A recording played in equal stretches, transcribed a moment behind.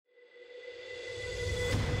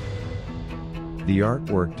The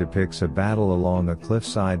artwork depicts a battle along a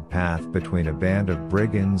cliffside path between a band of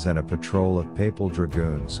brigands and a patrol of papal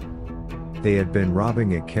dragoons. They had been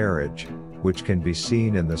robbing a carriage, which can be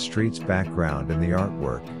seen in the street's background in the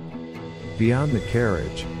artwork. Beyond the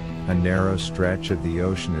carriage, a narrow stretch of the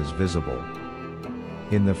ocean is visible.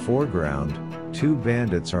 In the foreground, two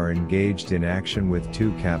bandits are engaged in action with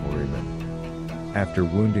two cavalrymen. After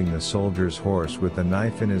wounding the soldier's horse with a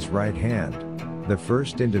knife in his right hand, the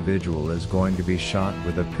first individual is going to be shot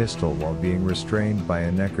with a pistol while being restrained by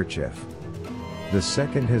a neckerchief. The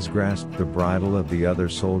second has grasped the bridle of the other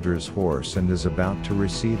soldier's horse and is about to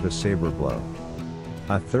receive a saber blow.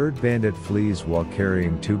 A third bandit flees while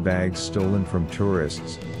carrying two bags stolen from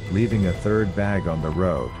tourists, leaving a third bag on the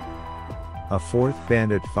road. A fourth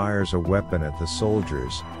bandit fires a weapon at the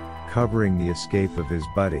soldiers, covering the escape of his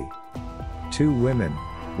buddy. Two women,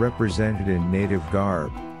 represented in native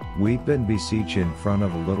garb, weep and beseech in front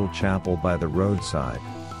of a little chapel by the roadside.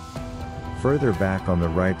 Further back on the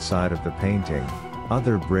right side of the painting,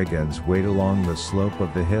 other brigands wait along the slope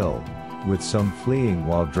of the hill, with some fleeing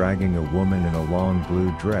while dragging a woman in a long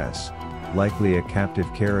blue dress, likely a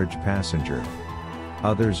captive carriage passenger.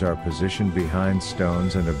 Others are positioned behind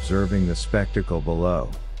stones and observing the spectacle below.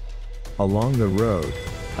 Along the road,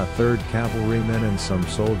 a third cavalryman and some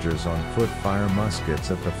soldiers on foot fire muskets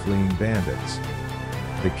at the fleeing bandits.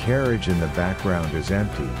 The carriage in the background is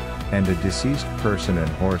empty, and a deceased person and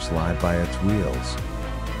horse lie by its wheels.